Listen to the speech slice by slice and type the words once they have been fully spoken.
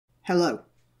Hello.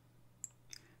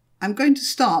 I'm going to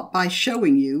start by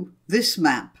showing you this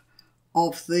map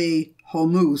of the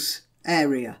Hormuz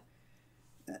area.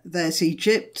 There's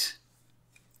Egypt,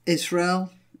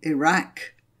 Israel,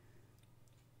 Iraq,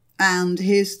 and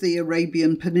here's the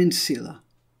Arabian Peninsula.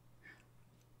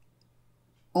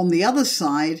 On the other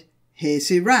side,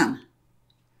 here's Iran,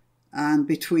 and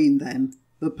between them,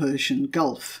 the Persian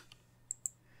Gulf.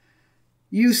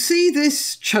 You see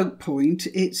this choke point,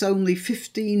 it's only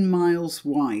 15 miles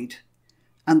wide,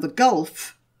 and the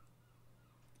Gulf,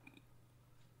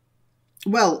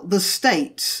 well, the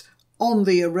states on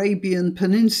the Arabian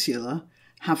Peninsula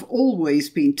have always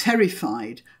been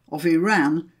terrified of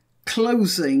Iran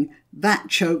closing that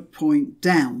choke point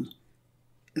down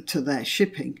to their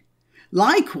shipping.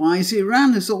 Likewise,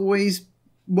 Iran has always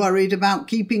worried about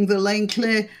keeping the lane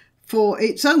clear for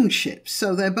its own ships,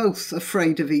 so they're both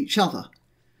afraid of each other.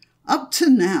 Up to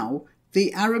now,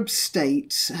 the Arab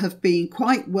states have been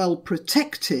quite well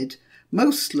protected,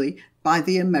 mostly by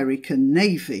the American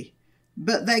Navy.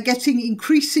 But they're getting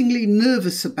increasingly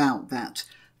nervous about that.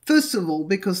 First of all,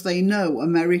 because they know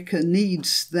America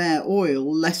needs their oil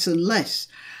less and less.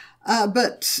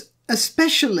 But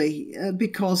especially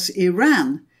because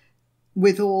Iran,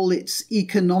 with all its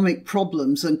economic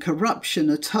problems and corruption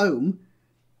at home,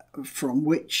 from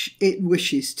which it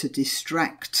wishes to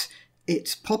distract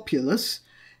its populace,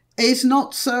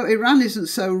 Iran isn't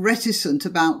so reticent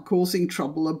about causing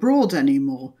trouble abroad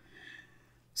anymore.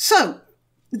 So,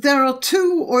 there are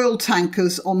 2 oil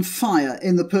tankers on fire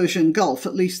in the Persian Gulf,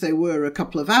 at least they were a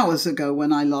couple of hours ago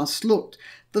when I last looked.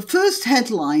 The first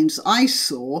headlines I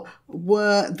saw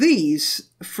were these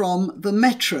from the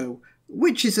Metro,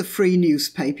 which is a free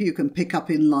newspaper you can pick up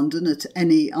in London at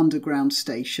any underground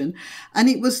station. And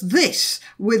it was this,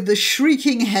 with the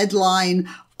shrieking headline,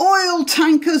 "Oil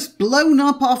tankers blown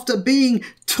up after being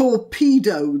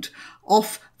torpedoed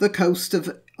off the coast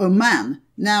of Oman."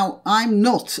 Now, I'm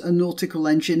not a nautical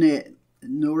engineer,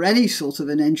 nor any sort of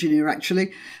an engineer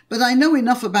actually, but I know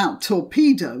enough about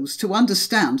torpedoes to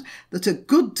understand that a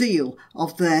good deal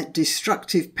of their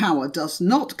destructive power does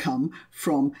not come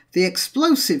from the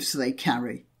explosives they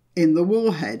carry in the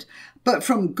warhead, but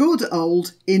from good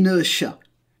old inertia.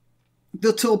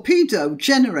 The torpedo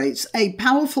generates a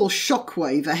powerful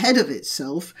shockwave ahead of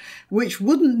itself, which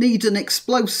wouldn't need an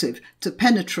explosive to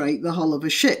penetrate the hull of a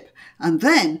ship. And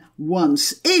then,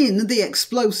 once in, the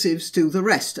explosives do the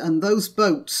rest, and those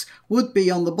boats would be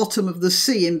on the bottom of the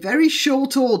sea in very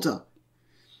short order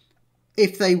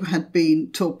if they had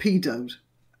been torpedoed.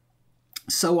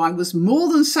 So I was more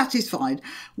than satisfied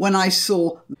when I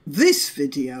saw this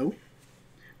video,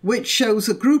 which shows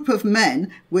a group of men,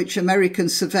 which American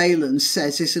surveillance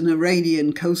says is an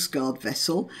Iranian Coast Guard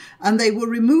vessel, and they were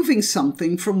removing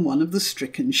something from one of the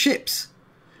stricken ships.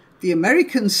 The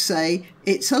Americans say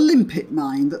it's a limpet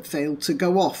mine that failed to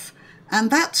go off,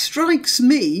 and that strikes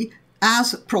me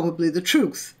as probably the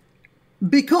truth,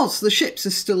 because the ships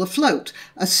are still afloat.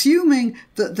 Assuming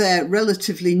that they're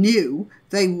relatively new,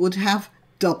 they would have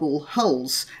double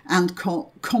hulls and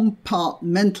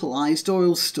compartmentalised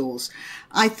oil stores.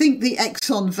 I think the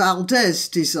Exxon Valdez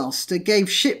disaster gave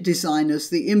ship designers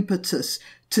the impetus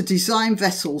to design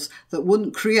vessels that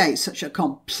wouldn't create such a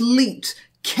complete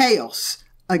chaos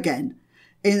again,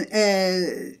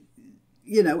 if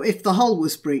the hull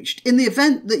was breached. In the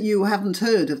event that you haven't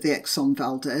heard of the Exxon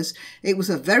Valdez, it was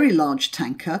a very large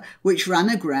tanker which ran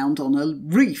aground on a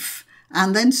reef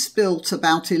and then spilt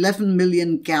about 11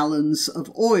 million gallons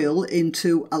of oil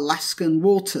into Alaskan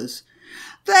waters.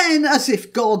 Then, as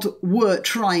if God were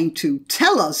trying to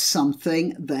tell us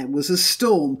something, there was a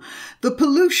storm. The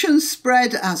pollution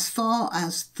spread as far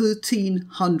as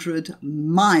 1,300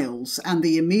 miles, and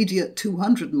the immediate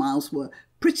 200 miles were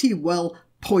pretty well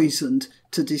poisoned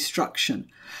to destruction.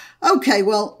 Okay,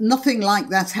 well, nothing like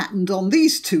that happened on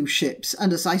these 2 ships,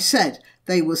 and as I said,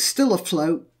 they were still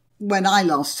afloat when I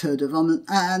last heard of them,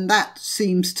 and that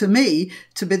seems to me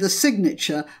to be the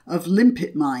signature of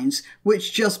limpet mines,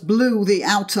 which just blew the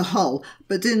outer hull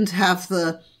but didn't have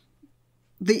the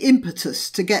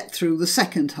impetus to get through the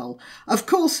second hull. Of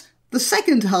course, the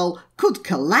second hull could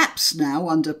collapse now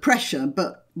under pressure,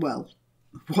 but, well,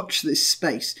 watch this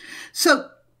space. So,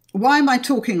 why am I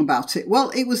talking about it? Well,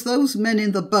 it was those men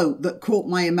in the boat that caught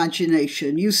my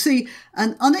imagination. You see,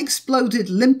 an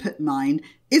unexploded limpet mine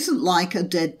isn't like a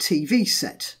dead TV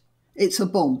set. It's a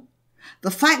bomb.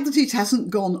 The fact that it hasn't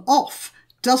gone off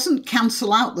doesn't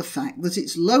cancel out the fact that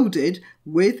it's loaded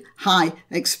with high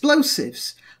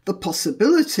explosives. The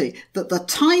possibility that the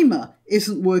timer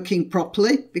isn't working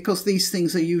properly, because these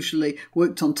things are usually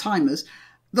worked on timers,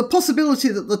 The possibility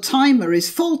that the timer is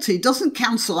faulty doesn't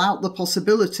cancel out the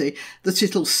possibility that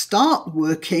it'll start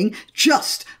working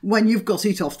just when you've got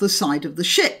it off the side of the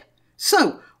ship.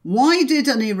 So, why did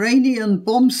an Iranian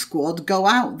bomb squad go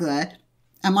out there,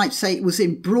 I might say it was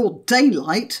in broad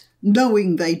daylight,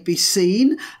 knowing they'd be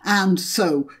seen, and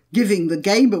so giving the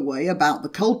game away about the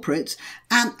culprits,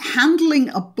 and handling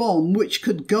a bomb which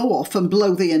could go off and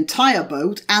blow the entire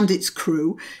boat and its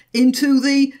crew into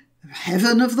the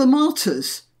heaven of the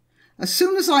martyrs? As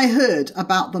soon as I heard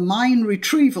about the mine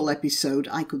retrieval episode,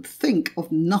 I could think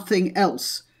of nothing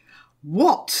else.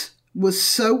 What was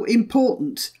so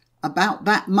important about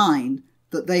that mine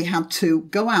that they had to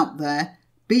go out there,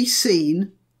 be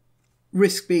seen,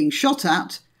 risk being shot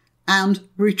at, and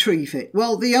retrieve it?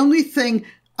 Well, the only thing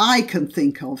I can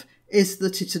think of is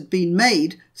that it had been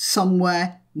made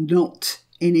somewhere not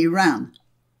in Iran,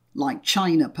 like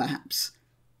China perhaps,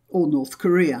 or North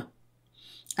Korea.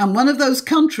 And one of those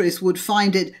countries would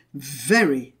find it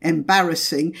very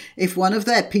embarrassing if one of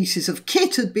their pieces of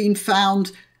kit had been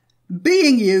found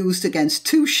being used against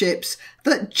two ships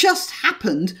that just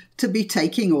happened to be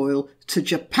taking oil to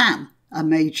Japan, a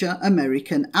major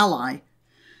American ally.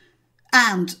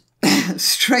 And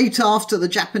straight after the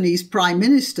Japanese Prime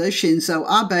Minister, Shinzo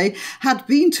Abe, had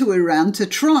been to Iran to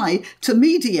try to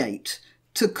mediate,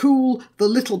 to cool the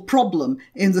little problem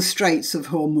in the Straits of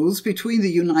Hormuz between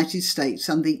the United States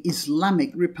and the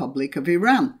Islamic Republic of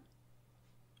Iran.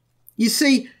 You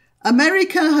see,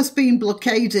 America has been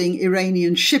blockading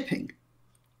Iranian shipping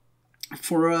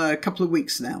for a couple of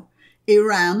weeks now.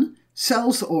 Iran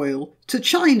sells oil to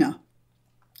China.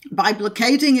 By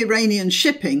blockading Iranian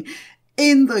shipping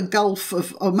in the Gulf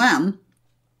of Oman,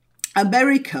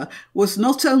 America was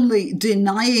not only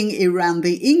denying Iran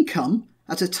the income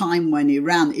at a time when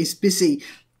Iran is busy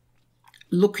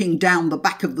looking down the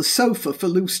back of the sofa for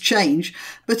loose change,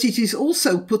 but it is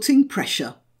also putting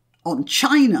pressure on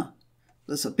China.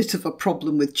 There's a bit of a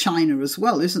problem with China as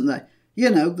well, isn't there? You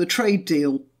know, the trade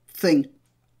deal thing.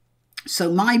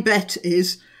 So my bet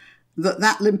is that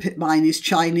that limpet mine is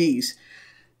Chinese.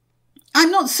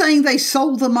 I'm not saying they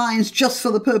sold the mines just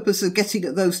for the purpose of getting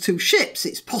at those two ships.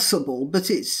 It's possible, but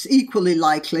it's equally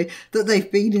likely that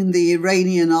they've been in the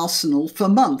Iranian arsenal for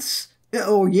months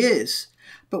or years.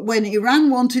 But when Iran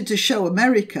wanted to show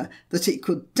America that it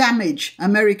could damage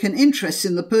American interests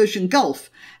in the Persian Gulf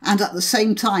and at the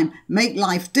same time make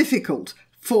life difficult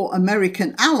for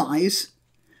American allies,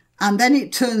 and then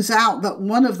it turns out that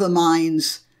one of the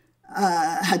mines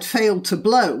had failed to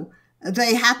blow,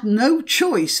 they had no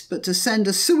choice but to send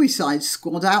a suicide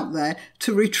squad out there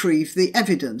to retrieve the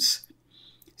evidence.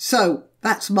 So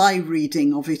that's my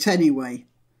reading of it anyway.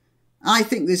 I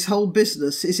think this whole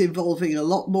business is involving a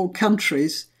lot more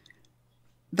countries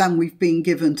than we've been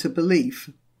given to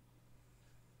believe.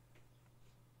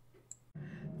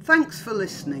 Thanks for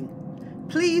listening.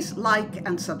 Please like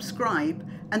and subscribe,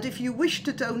 and if you wish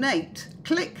to donate,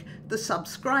 click the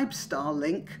Subscribe Star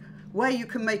link where you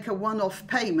can make a one-off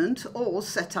payment or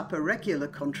set up a regular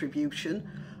contribution,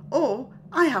 or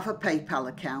I have a PayPal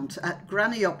account at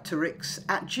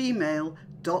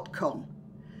grannyopteryx@gmail.com.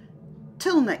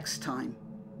 Till next time.